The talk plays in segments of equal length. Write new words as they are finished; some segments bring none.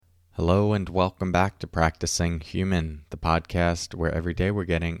Hello and welcome back to Practicing Human, the podcast where every day we're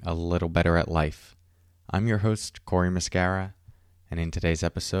getting a little better at life. I'm your host, Corey Mascara, and in today's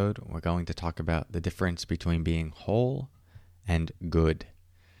episode, we're going to talk about the difference between being whole and good.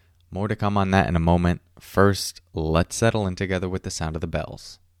 More to come on that in a moment. First, let's settle in together with the sound of the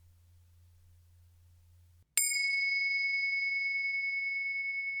bells.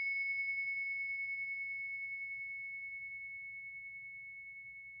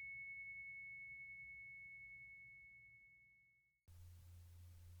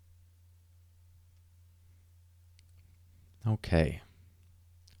 Okay.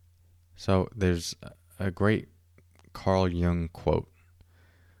 So there's a great Carl Jung quote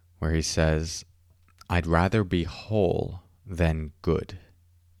where he says, "I'd rather be whole than good.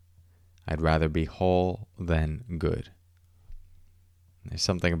 I'd rather be whole than good." There's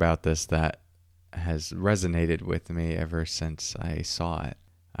something about this that has resonated with me ever since I saw it.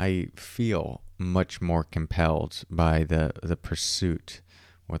 I feel much more compelled by the pursuit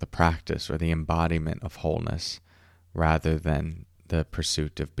or the practice or the embodiment of wholeness rather than the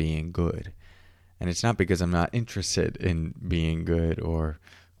pursuit of being good. And it's not because I'm not interested in being good or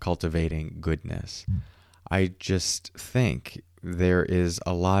cultivating goodness. I just think there is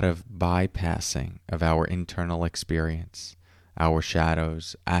a lot of bypassing of our internal experience, our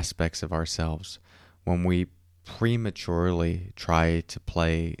shadows, aspects of ourselves, when we prematurely try to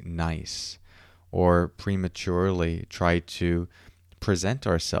play nice or prematurely try to present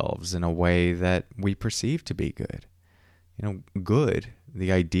ourselves in a way that we perceive to be good. Good,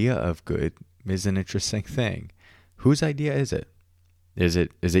 the idea of good is an interesting thing. Whose idea is it? Is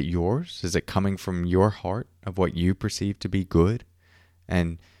it yours? Is it coming from your heart of what you perceive to be good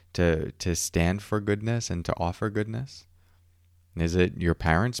and to stand for goodness and to offer goodness? Is it your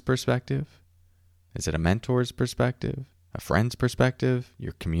parents' perspective? Is it a mentor's perspective? A friend's perspective?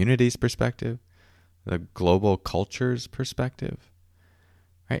 Your community's perspective? The global culture's perspective?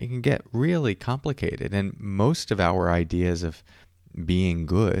 Right? It can get really complicated, and most of our ideas of being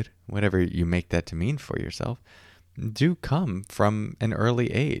good, whatever you make that to mean for yourself, do come from an early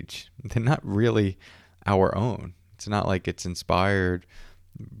age. They're not really our own. It's not like it's inspired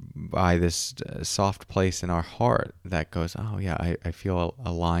by this soft place in our heart that goes, oh yeah, I feel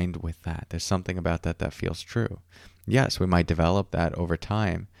aligned with that. There's something about that feels true. Yes, we might develop that over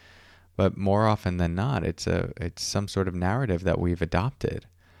time, but more often than not, it's some sort of narrative that we've adopted.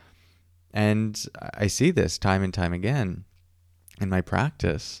 And I see this time and time again in my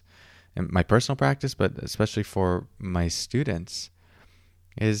practice, in my personal practice, but especially for my students,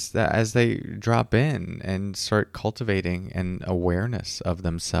 is that as they drop in and start cultivating an awareness of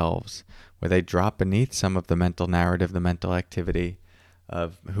themselves, where they drop beneath some of the mental narrative, the mental activity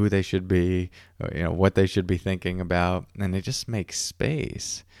of who they should be, what they should be thinking about, and they just make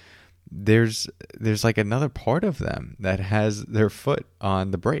space, there's like another part of them that has their foot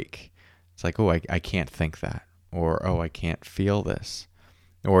on the brake. It's like, oh, I can't think that, or oh, I can't feel this.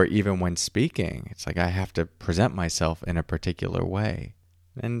 Or even when speaking, it's like I have to present myself in a particular way.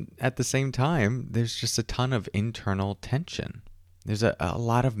 And at the same time, there's just a ton of internal tension. There's a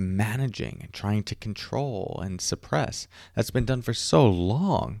lot of managing and trying to control and suppress that's been done for so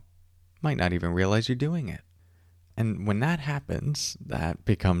long, you might not even realize you're doing it. And when that happens, that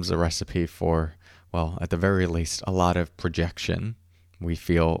becomes a recipe for, well, at the very least, a lot of projection. We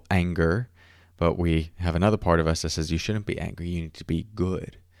feel anger, but we have another part of us that says you shouldn't be angry, you need to be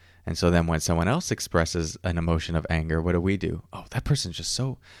good. And so then when someone else expresses an emotion of anger, what do? Oh, that person's just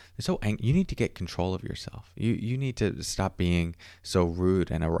they're so angry. You need to get control of yourself. You need to stop being so rude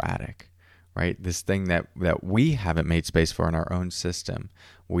and erratic, right? This thing that we haven't made space for in our own system,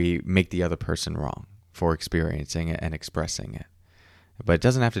 we make the other person wrong for experiencing it and expressing it. But it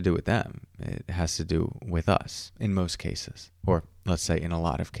doesn't have to do with them. It has to do with us in most cases, or let's say in a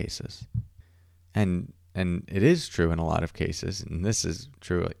lot of cases. And it is true in a lot of cases, and this is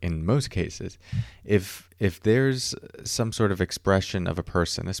true in most cases. If there's some sort of expression of a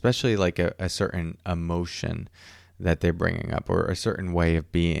person, especially like a certain emotion that they're bringing up or a certain way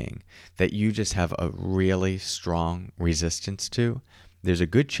of being that you just have a really strong resistance to, there's a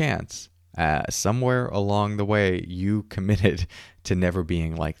good chance somewhere along the way you committed to never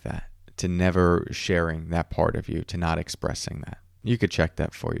being like that, to never sharing that part of you, to not expressing that. You could check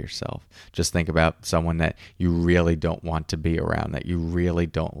that for yourself. Just think about someone that you really don't want to be around, that you really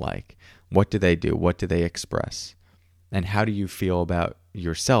don't like. What do they do? What do they express? And how do you feel about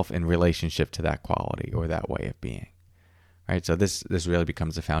yourself in relationship to that quality or that way of being? Right? So this really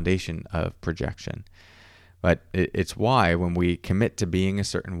becomes the foundation of projection. But it's why when we commit to being a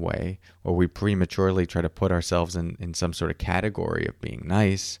certain way, or we prematurely try to put ourselves in some sort of category of being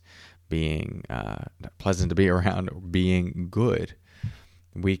nice, being pleasant to be around, or being good,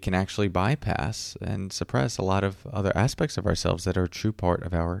 we can actually bypass and suppress a lot of other aspects of ourselves that are a true part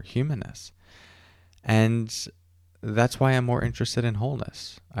of our humanness. And that's why I'm more interested in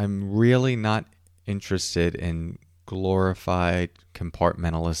wholeness. I'm really not interested in glorified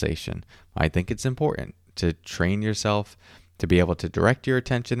compartmentalization. I think it's important to train yourself to be able to direct your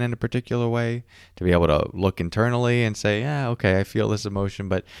attention in a particular way, to be able to look internally and say, yeah, okay, I feel this emotion,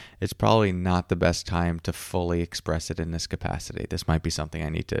 but it's probably not the best time to fully express it in this capacity. This might be something I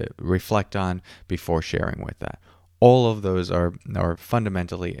need to reflect on before sharing with that. All of those are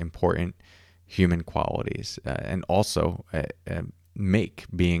fundamentally important human qualities, and also make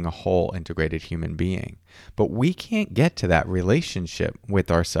being a whole integrated human being. But we can't get to that relationship with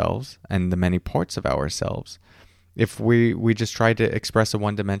ourselves and the many parts of ourselves if we just try to express a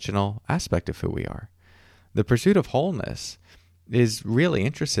one-dimensional aspect of who we are. The pursuit of wholeness is really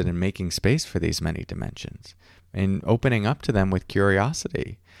interested in making space for these many dimensions, in opening up to them with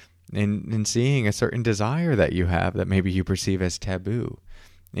curiosity, in seeing a certain desire that you have that maybe you perceive as taboo,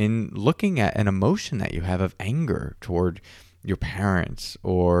 in looking at an emotion that you have of anger toward your parents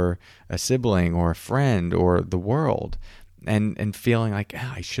or a sibling or a friend or the world, and feeling like,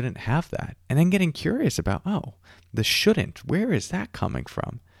 I shouldn't have that. And then getting curious about, the shouldn't, where is that coming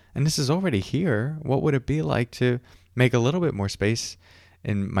from? And this is already here. What would it be like to make a little bit more space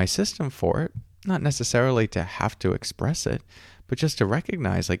in my system for it? Not necessarily to have to express it, but just to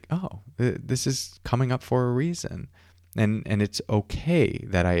recognize like, this is coming up for a reason. And it's okay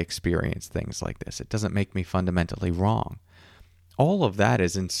that I experience things like this. It doesn't make me fundamentally wrong. All of that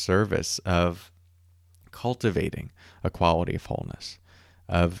is in service of cultivating a quality of wholeness,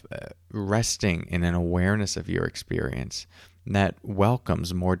 of resting in an awareness of your experience that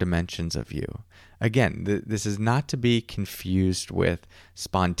welcomes more dimensions of you. Again, this is not to be confused with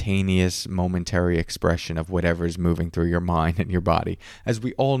spontaneous, momentary expression of whatever is moving through your mind and your body. As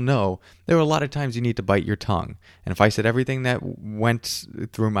we all know, there are a lot of times you need to bite your tongue. And if I said everything that went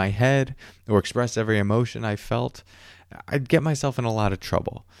through my head or expressed every emotion I felt, I'd get myself in a lot of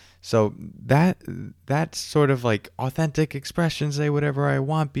trouble. So that sort of like authentic expression, say whatever I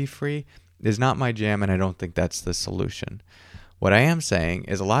want, be free, is not my jam, and I don't think that's the solution. What I am saying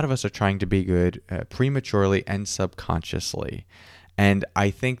is a lot of us are trying to be good prematurely and subconsciously. And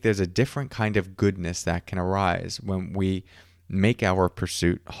I think there's a different kind of goodness that can arise when we make our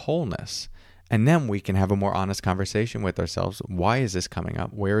pursuit wholeness. And then we can have a more honest conversation with ourselves. Why is this coming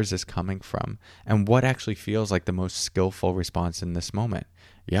up? Where is this coming from? And what actually feels like the most skillful response in this moment?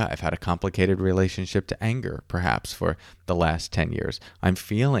 Yeah, I've had a complicated relationship to anger, perhaps, for the last 10 years. I'm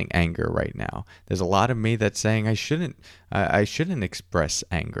feeling anger right now. There's a lot of me that's saying I shouldn't express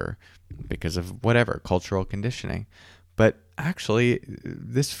anger because of whatever, cultural conditioning. But actually,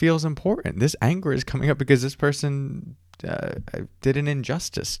 this feels important. This anger is coming up because this person did an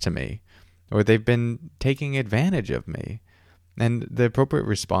injustice to me, or they've been taking advantage of me. And the appropriate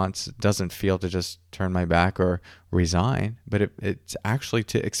response doesn't feel to just turn my back or resign, but it's actually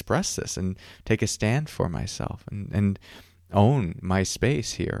to express this and take a stand for myself and own my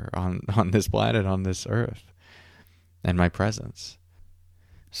space here on this planet, on this earth, and my presence.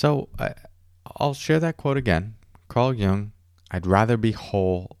 So I'll share that quote again. Carl Jung, I'd rather be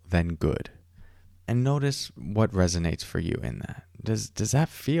whole than good. And notice what resonates for you in that. Does that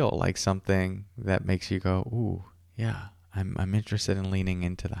feel like something that makes you go, ooh, yeah, I'm interested in leaning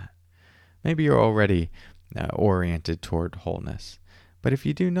into that? Maybe you're already oriented toward wholeness. But if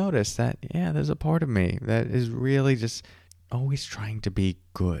you do notice that, yeah, there's a part of me that is really just always trying to be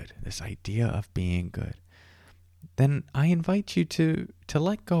good, this idea of being good, then I invite you to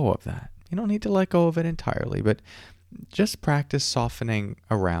let go of that. You don't need to let go of it entirely, but just practice softening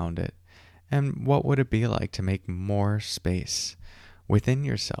around it. And what would it be like to make more space within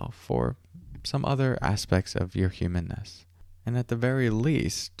yourself for some other aspects of your humanness? And at the very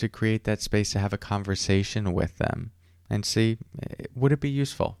least, to create that space to have a conversation with them and see, would it be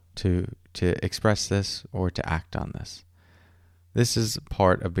useful to express this or to act on this? This is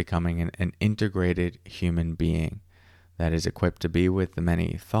part of becoming an integrated human being that is equipped to be with the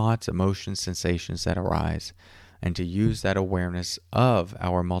many thoughts, emotions, sensations that arise, and to use that awareness of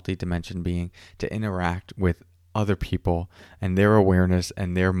our multi-dimension being to interact with other people and their awareness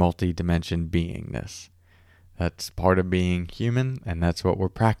and their multi-dimension beingness. That's part of being human, and that's what we're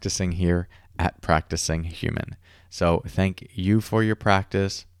practicing here at Practicing Human. So thank you for your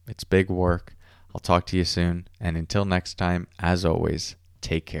practice. It's big work. I'll talk to you soon, and until next time, as always,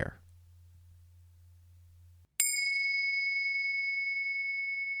 take care.